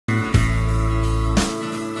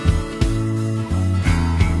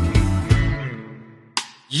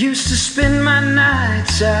Used to spend my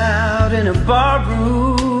nights out in a bar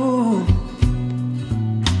room.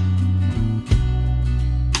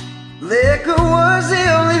 Liquor was the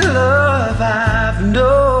only love I've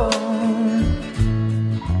known.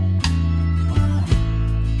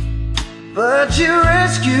 But you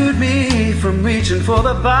rescued me from reaching for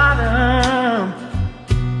the bottom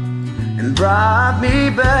and brought me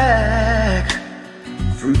back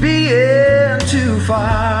from being too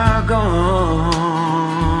far gone.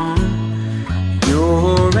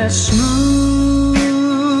 You're as smooth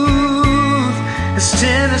as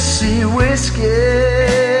Tennessee whiskey.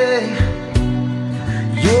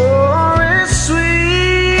 You're as sweet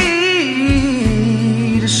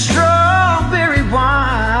as strawberry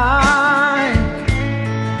wine.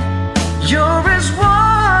 You're as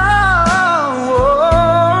warm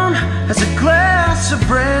as a glass of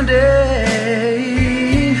brandy.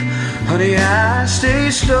 Honey, I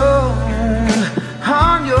stay stoned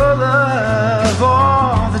on your love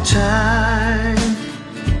all the time.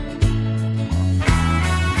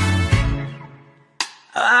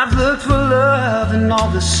 I've looked for love in all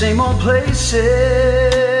the same old places.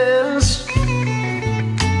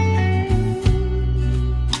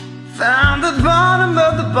 Found the bottom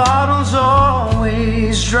of the bottle's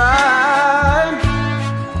always dry.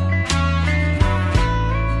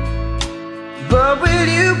 But when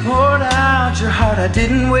you poured out your heart, I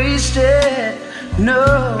didn't waste it, no.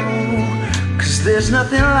 'Cause there's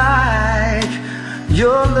nothing like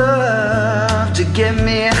your love to get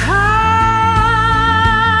me high.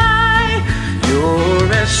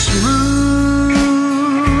 You're as smooth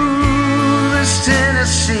as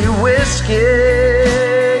Tennessee whiskey.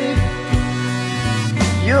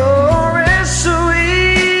 You're as sweet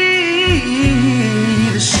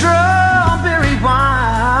as strawberry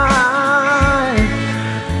wine.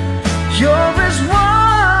 You're as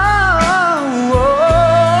warm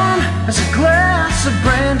as a glass of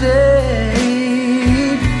brandy.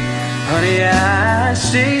 Honey, I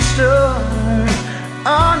stay stoned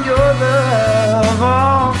on your love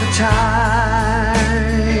all the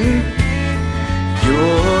time.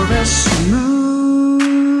 You're as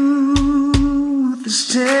smooth as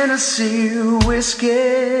Tennessee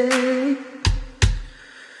whiskey.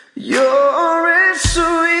 You're as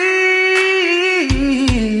sweet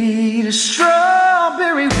as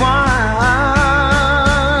strawberry wine.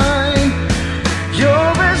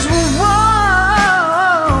 You're as warm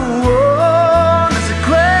as a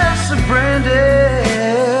glass of brandy.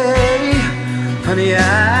 Honey, I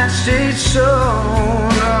stayed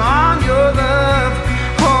stoned on your love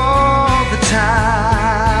all the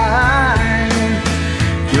time.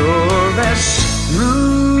 You're as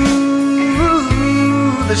smooth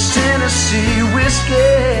as Tennessee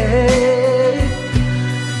whiskey.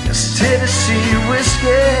 It's Tennessee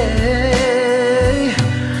whiskey.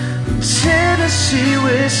 Tennessee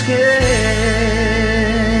whiskey.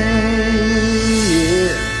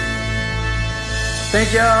 Yeah. Thank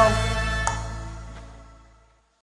y'all.